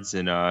guards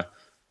and a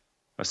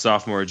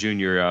sophomore,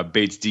 junior,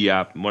 Bates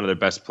Diop, one of their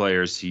best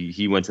players.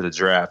 He went to the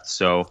draft,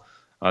 so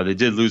they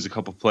did lose a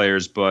couple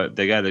players, but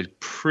they got a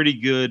pretty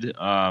good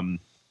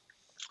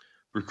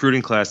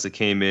recruiting class that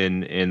came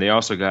in, and they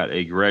also got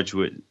a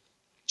graduate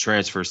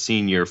transfer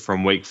senior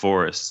from Wake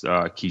Forest,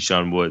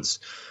 Keyshawn Woods.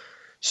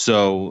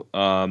 So,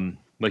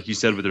 like you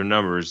said with their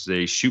numbers,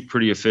 they shoot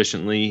pretty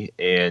efficiently,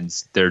 and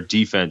their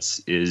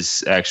defense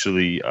is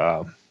actually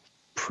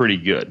pretty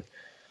good.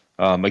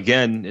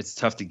 Again, it's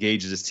tough to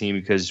gauge this team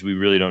because we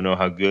really don't know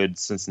how good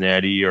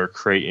Cincinnati or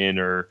Creighton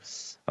or,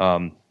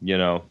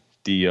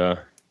 the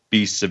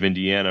beasts of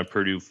Indiana,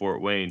 Purdue,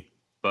 Fort Wayne.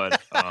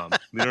 But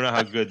we don't know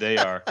how good they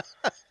are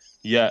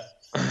yet.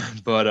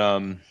 But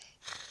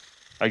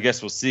I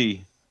guess we'll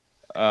see.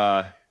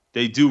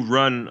 They do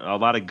run a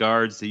lot of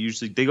guards.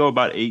 They go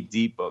about 8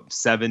 deep,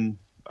 7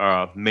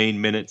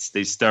 main minutes.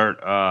 They start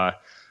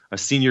a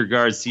senior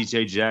guard,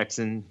 C.J.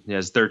 Jackson. He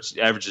has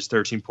averages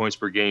 13 points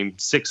per game,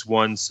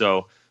 6'1",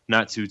 so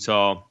not too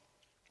tall.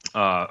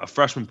 A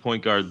freshman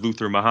point guard,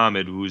 Luther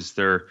Muhammad, who's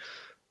their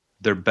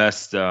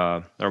best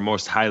or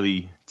most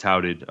highly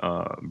touted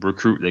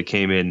recruit that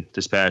came in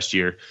this past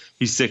year.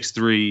 He's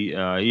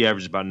 6'3". He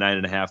averages about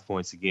 9.5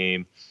 points a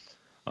game.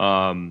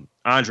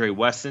 Andre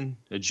Wesson,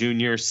 a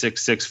junior,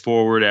 6'6"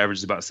 forward,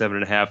 averages about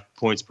 7.5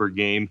 points per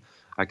game.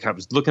 I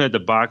was looking at the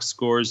box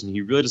scores, and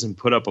he really doesn't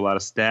put up a lot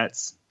of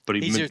stats. But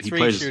he's your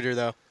three shooter,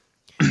 though.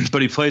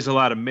 But he plays a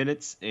lot of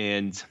minutes,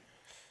 and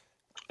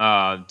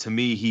to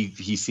me,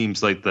 he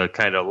seems like the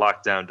kind of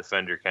lockdown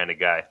defender kind of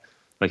guy.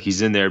 Like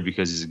he's in there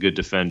because he's a good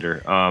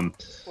defender.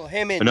 Well,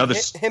 him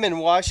and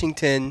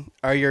Washington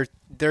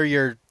they're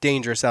your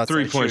dangerous outside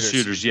 3-point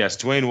shooters. Yes,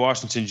 Dwayne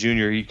Washington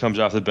Jr. He comes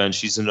off the bench.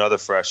 He's another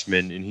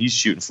freshman, and he's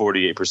shooting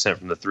 48%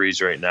 from the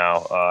threes right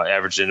now,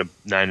 averaging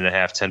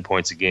 9.5, 10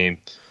 points a game.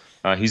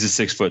 He's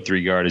a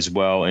 6'3" guard as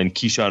well. And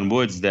Keyshawn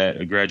Woods,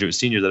 a graduate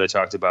senior that I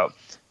talked about,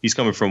 he's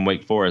coming from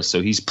Wake Forest,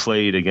 so he's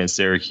played against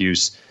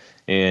Syracuse,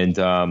 and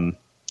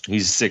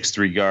he's a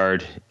 6'3"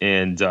 guard,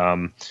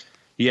 and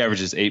he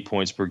averages 8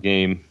 points per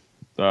game.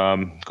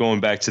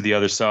 Going back to the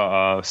other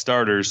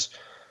starters,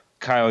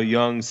 Kyle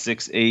Young,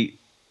 6'8",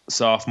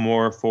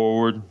 sophomore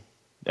forward,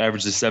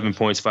 averages 7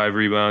 points, 5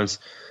 rebounds.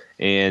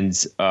 And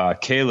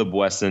Caleb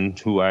Wesson,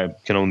 who I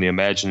can only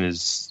imagine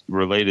is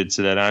related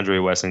to that Andre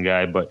Wesson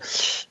guy, but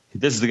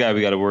this is the guy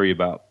we got to worry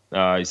about.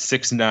 He's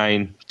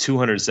 6'9",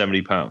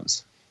 270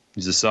 pounds.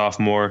 He's a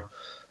sophomore.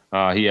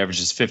 He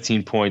averages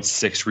 15 points,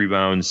 6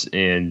 rebounds,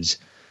 and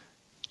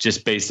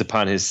just based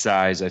upon his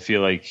size, I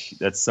feel like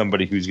that's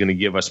somebody who's going to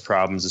give us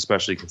problems,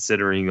 especially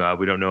considering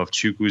we don't know if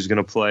Chukwu is going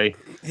to play.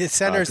 His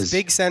centers,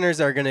 big centers,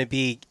 are going to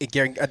be –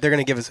 they're going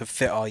to give us a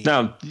fit all year.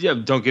 Now, yeah,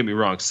 don't get me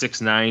wrong.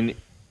 6'9"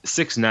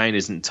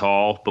 isn't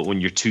tall, but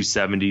when you're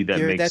 270,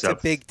 that's a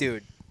big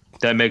dude.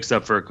 That makes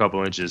up for a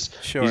couple inches.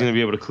 Sure. He's going to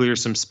be able to clear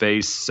some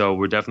space, so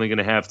we're definitely going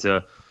to have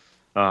to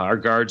our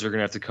guards are going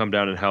to have to come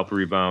down and help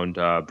rebound.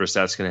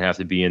 Brissett's going to have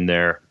to be in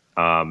there.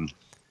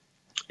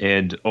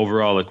 And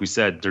overall, like we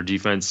said, their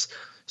defense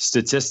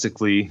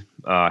statistically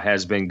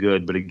has been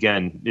good. But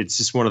again, it's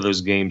just one of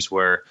those games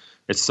where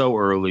it's so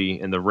early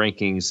in the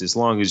rankings. As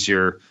long as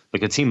you're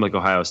like a team like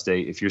Ohio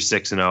State, if you're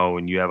 6-0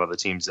 and you have other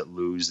teams that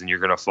lose, then you're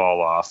going to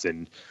fall off.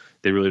 And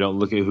they really don't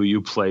look at who you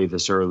play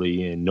this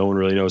early, and no one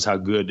really knows how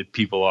good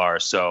people are.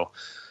 So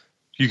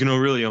you can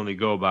really only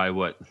go by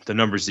the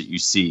numbers that you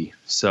see.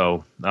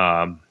 So,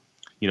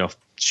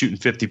 shooting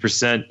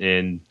 50%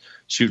 and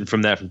shooting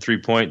from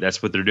 3-point,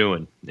 that's what they're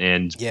doing.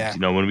 And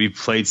when we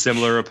played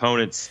similar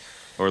opponents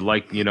or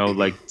like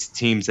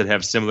teams that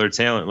have similar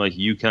talent like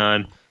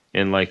UConn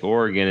and like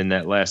Oregon in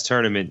that last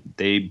tournament,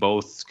 they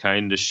both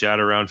kind of shot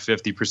around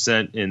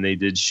 50%, and they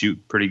did shoot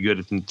pretty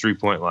good from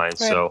 3-point line.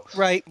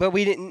 Right, but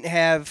we didn't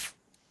have.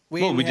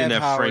 We didn't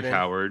have Frank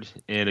Howard,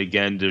 and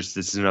again, this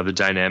is another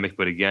dynamic.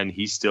 But again,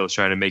 he's still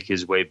trying to make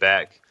his way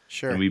back.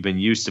 Sure. And we've been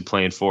used to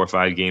playing 4 or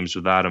 5 games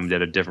without him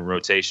at a different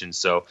rotation.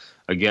 So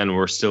again,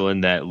 we're still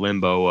in that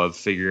limbo of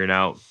figuring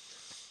out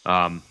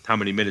how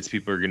many minutes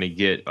people are going to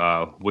get,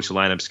 which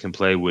lineups can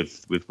play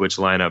with which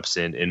lineups,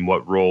 and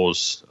what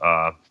roles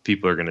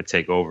people are going to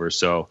take over.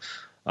 So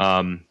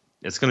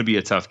it's going to be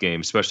a tough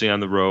game, especially on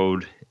the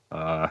road.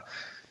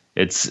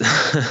 It's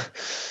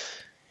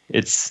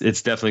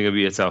it's definitely going to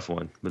be a tough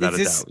one, without a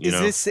doubt.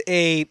 Is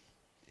this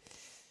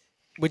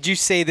would you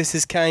say this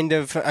is kind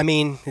of, I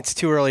mean, it's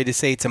too early to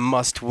say it's a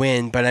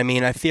must-win, but I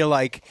mean, I feel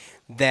like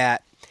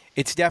that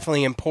it's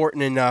definitely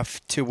important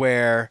enough to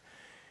where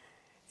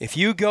if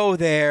you go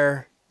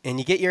there and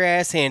you get your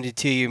ass handed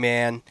to you,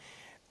 man,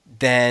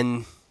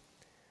 then...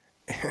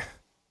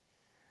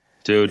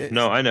 Dude,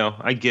 no, I know.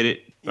 I get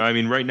it. I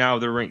mean, right now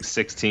they're ranked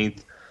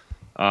 16th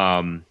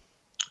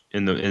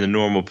in the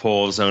normal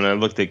polls. And I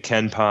looked at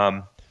Ken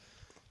Pom.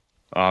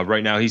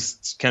 Right now,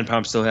 Ken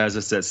Pom still has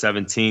us at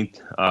 17th,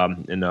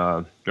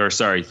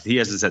 he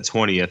has us at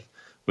 20th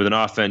with an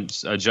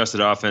adjusted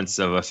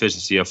offensive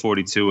efficiency of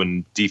 42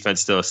 and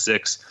defense still a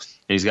 6.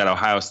 And he's got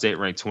Ohio State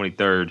ranked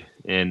 23rd,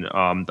 and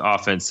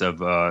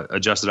the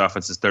adjusted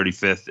offense is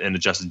 35th, and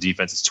adjusted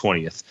defense is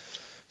 20th.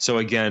 So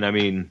again, I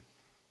mean,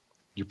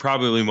 you're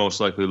probably most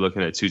likely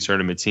looking at 2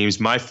 tournament teams.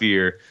 My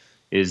fear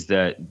is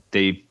that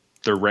they're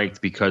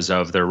ranked because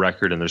of their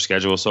record and their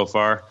schedule so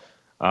far.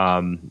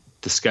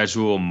 The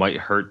schedule might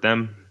hurt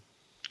them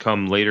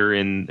come later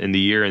in the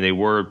year, and they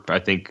were, I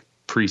think,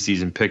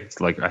 preseason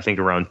picked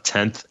around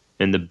 10th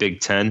in the Big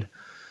Ten.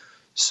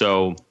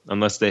 So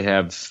unless they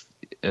have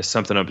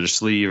something up their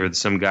sleeve, or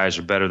some guys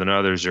are better than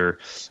others, or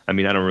I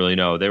don't really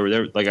know. They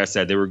were like I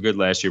said, they were good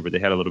last year, but they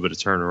had a little bit of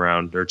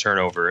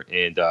turnover,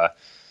 and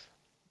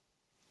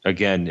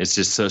again, it's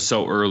just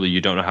so early. You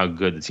don't know how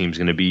good the team's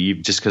going to be.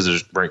 Just because they're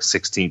ranked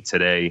 16th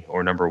today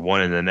or number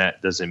 1 in the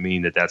net doesn't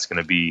mean that that's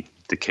going to be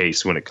the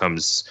case when it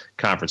comes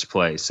conference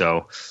play.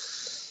 So,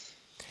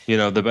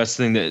 the best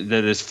thing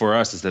that is for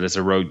us is that it's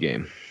a road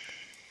game.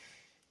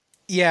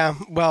 Yeah,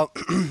 well,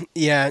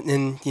 yeah,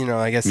 and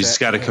I guess you just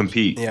got to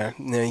compete. Yeah,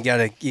 you got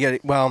to.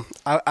 Well,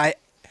 I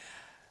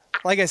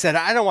like I said,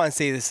 I don't want to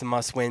say this is a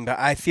must-win, but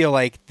I feel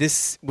like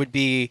this would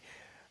be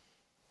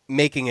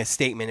making a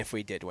statement if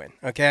we did win.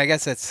 Okay, I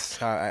guess that's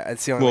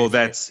the only. Well,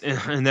 that's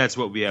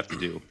what we have to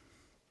do.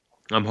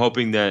 I'm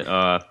hoping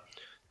that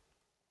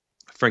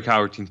Frank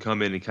Howard can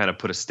come in and kind of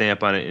put a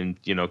stamp on it,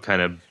 and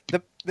kind of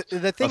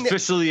the thing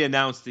officially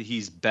announce that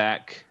he's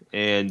back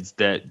and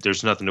that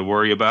there's nothing to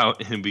worry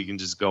about, and we can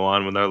just go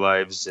on with our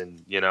lives,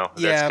 and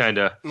that's kind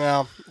of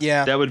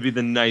that would be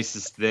the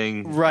nicest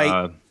thing,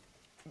 right?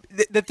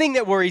 The thing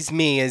that worries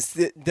me is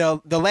the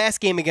last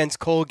game against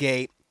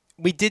Colgate.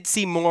 We did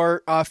see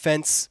more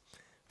offense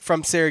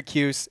from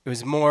Syracuse. It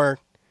was more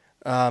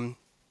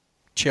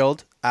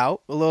chilled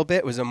out a little bit.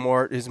 It was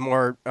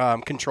more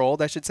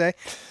controlled, I should say.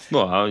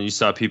 Well, you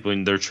saw people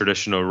in their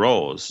traditional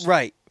roles.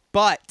 Right.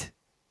 But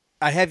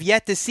I have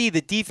yet to see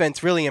the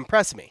defense really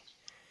impress me.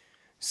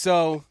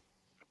 So,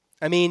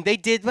 they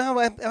did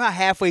about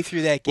halfway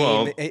through that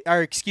game.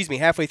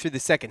 Halfway through the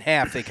second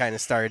half, they kind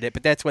of started it.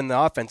 But that's when the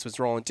offense was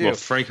rolling, too. Well,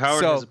 Frank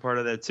Howard was a part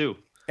of that, too.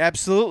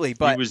 Absolutely,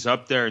 but he was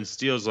up there in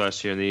steals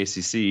last year in the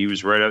ACC. He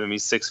was right up.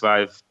 He's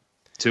 6'5",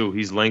 too.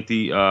 He's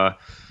lengthy,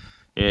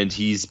 and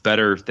he's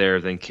better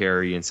there than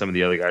Carey and some of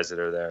the other guys that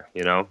are there.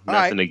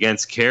 Nothing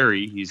against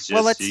Carey. He's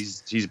just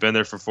he's been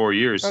there for 4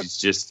 years. He's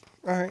just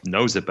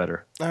knows it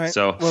better. All right.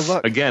 So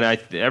again,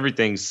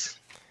 everything's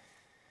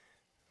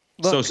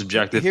so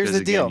subjective. Here's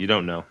the deal. Again, you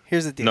don't know.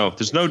 Here's the deal. No,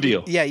 there's no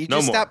deal. Yeah, you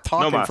just stop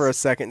talking for a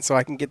second so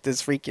I can get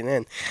this freaking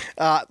in.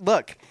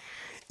 Look,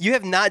 you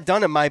have not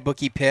done a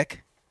MyBookie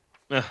pick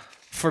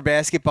for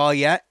basketball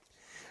yet.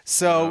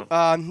 So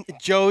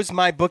Joe's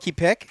MyBookie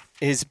pick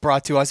is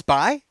brought to us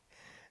by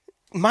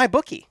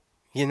MyBookie.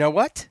 You know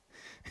what?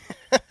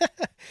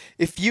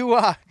 If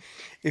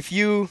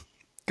you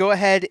go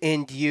ahead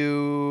and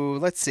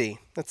let's see.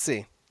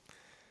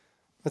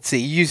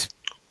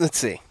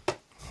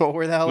 Well,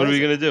 where the hell what is are we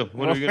it? going to do?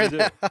 What are we going to do?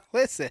 Where the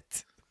hell is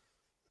it?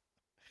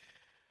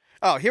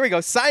 Oh, here we go.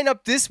 Sign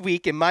up this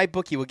week, and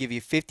MyBookie will give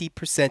you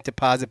 50%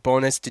 deposit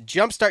bonus to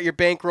jumpstart your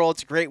bankroll.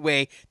 It's a great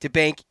way to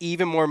bank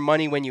even more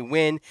money when you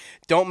win.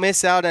 Don't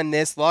miss out on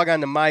this. Log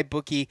on to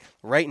MyBookie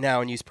right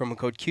now and use promo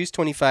code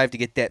CUES25 to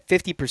get that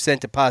 50%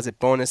 deposit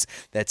bonus.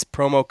 That's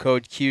promo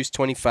code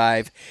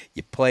CUES25.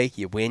 You play,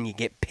 you win, you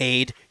get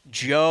paid.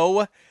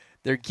 Joe,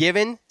 they're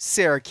giving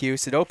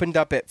Syracuse. It opened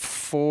up at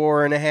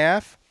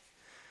 4.5.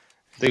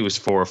 I think it was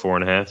 4 or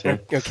 4.5. Yeah.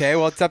 Okay,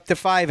 well, it's up to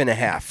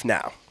 5.5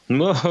 now.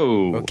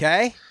 Whoa.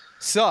 Okay.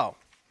 So,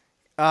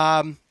 what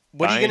are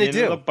you going to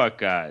do? The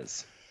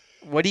Buckeyes.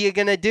 What are you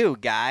going to do,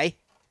 guy?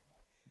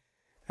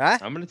 Huh?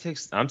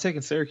 I'm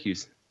taking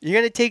Syracuse. You're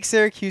going to take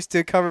Syracuse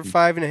to cover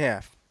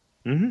 5.5.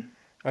 Mm-hmm.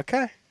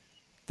 Okay.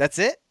 That's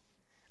it?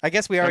 I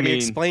guess we already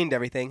explained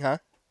everything, huh?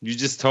 You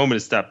just told me to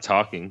stop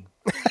talking.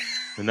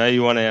 And now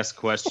you want to ask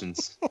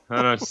questions.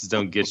 I just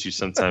don't get you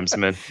sometimes,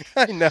 man.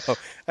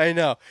 I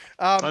know.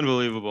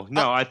 Unbelievable.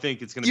 No, I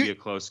think it's going to be a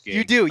close game.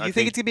 You do? You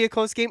think it's going to be a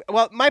close game?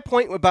 Well, my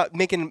point about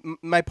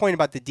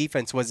the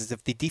defense is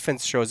if the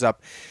defense shows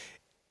up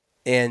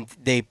and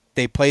they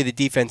play the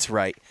defense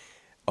right,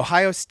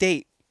 Ohio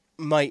State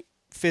might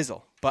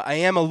fizzle. But I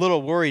am a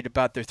little worried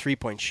about their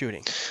three-point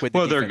shooting.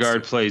 Their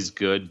guard plays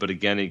good, but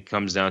again, it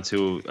comes down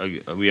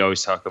to we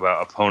always talk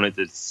about opponent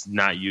that's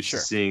not used to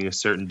seeing a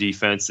certain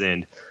defense.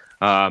 And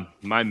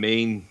my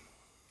main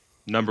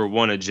number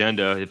one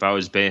agenda, if I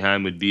was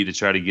Boeheim, would be to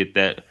try to get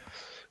that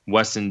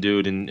Weston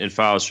dude in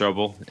foul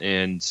trouble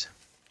and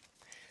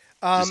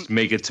just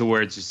make it to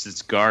where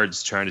it's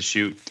guards trying to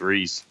shoot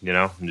threes,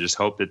 and just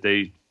hope that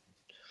they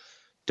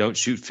don't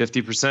shoot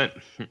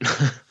 50%.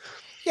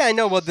 Yeah, I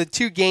know. Well, the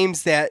two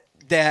games that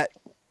their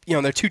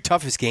two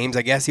toughest games,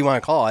 I guess you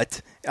want to call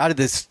it, out of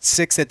the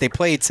 6 that they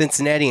played,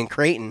 Cincinnati and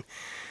Creighton,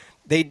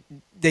 they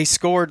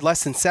scored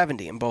less than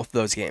 70 in both of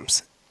those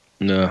games.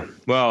 No.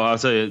 Well, I'll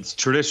tell you,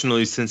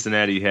 traditionally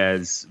Cincinnati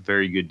has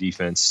very good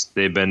defense.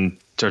 They've been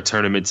a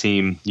tournament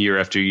team year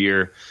after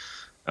year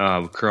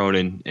with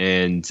Cronin,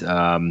 and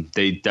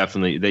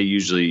they're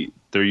usually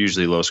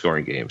low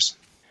scoring games.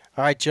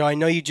 All right, Joe, I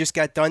know you just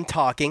got done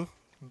talking,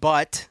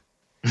 but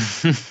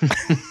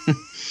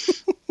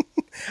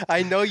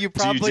I know you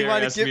probably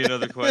want to give me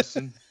another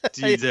question.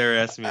 Do you dare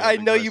ask me? I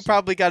know you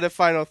probably got a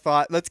final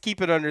thought. Let's keep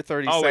it under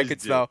 30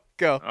 seconds, though.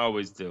 Go.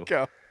 Always do.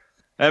 Go.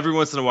 Every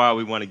once in a while,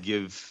 we want to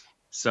give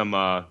some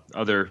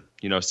other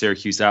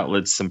Syracuse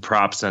outlets some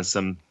props on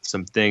some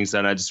things,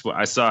 and I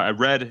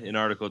read an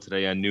article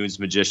today on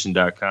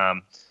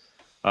newsmagician.com.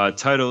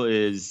 Title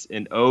is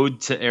An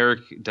Ode to Eric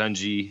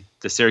Dungy,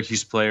 the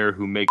Syracuse player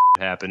who makes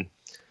it happen.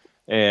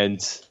 And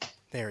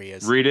there he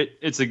is. Read it.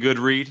 It's a good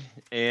read,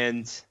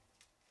 and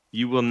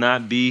you will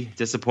not be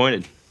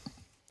disappointed.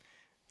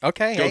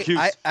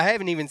 Okay. I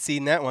haven't even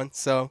seen that one,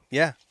 so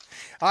yeah.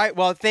 All right.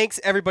 Well,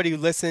 thanks everybody who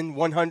listened.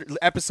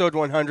 Episode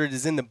 100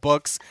 is in the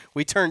books.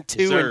 We turned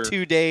 2 in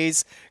 2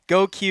 days.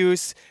 Go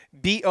Cuse.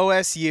 Beat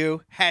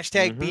OSU.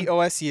 Hashtag beat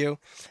OSU.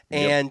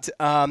 And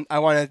I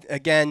want to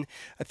again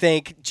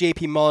thank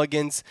JP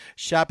Mulligan's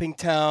Shopping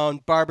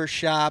Town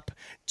Barbershop,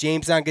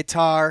 James on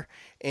guitar,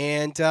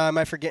 and am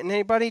I forgetting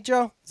anybody,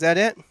 Joe? Is that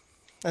it?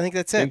 I think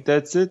that's it.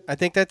 I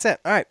think that's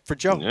it. All right. For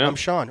Joe, I'm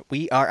Sean.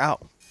 We are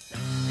out.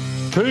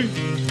 Hey.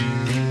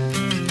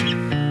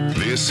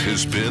 This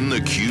has been the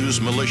Cuse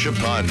Militia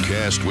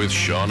Podcast with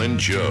Sean and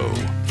Joe.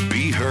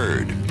 Be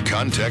heard.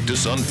 Contact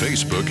us on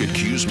Facebook at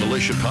Cuse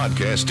Militia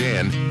Podcast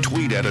and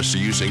tweet at us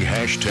using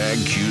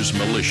hashtag Cuse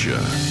Militia.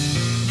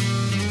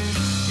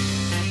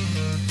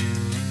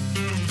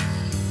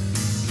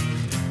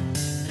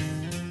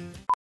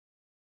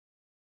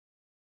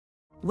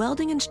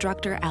 Welding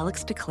instructor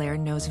Alex DeClaire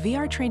knows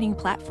VR training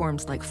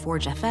platforms like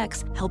Forge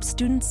FX help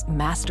students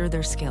master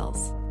their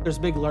skills. There's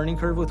a big learning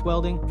curve with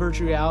welding.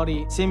 Virtual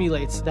reality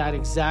simulates that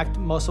exact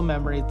muscle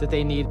memory that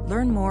they need.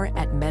 Learn more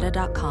at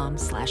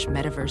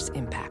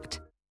meta.com/metaverseimpact.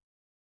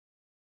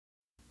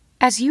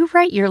 As you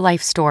write your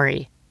life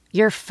story,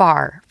 you're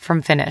far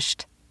from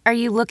finished. Are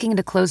you looking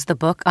to close the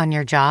book on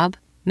your job?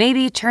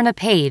 Maybe turn a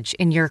page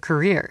in your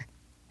career?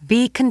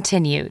 Be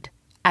continued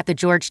at the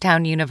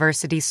Georgetown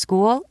University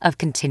School of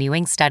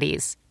Continuing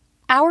Studies.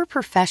 Our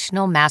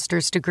professional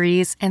master's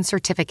degrees and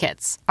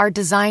certificates are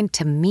designed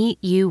to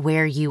meet you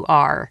where you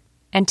are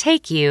and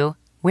take you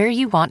where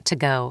you want to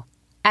go.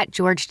 At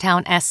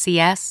Georgetown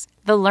SCS,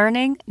 the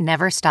learning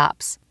never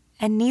stops,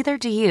 and neither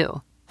do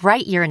you.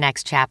 Write your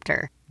next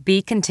chapter.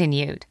 Be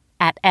continued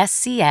at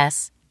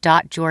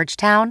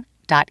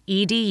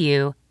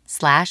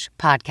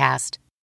scs.georgetown.edu/podcast.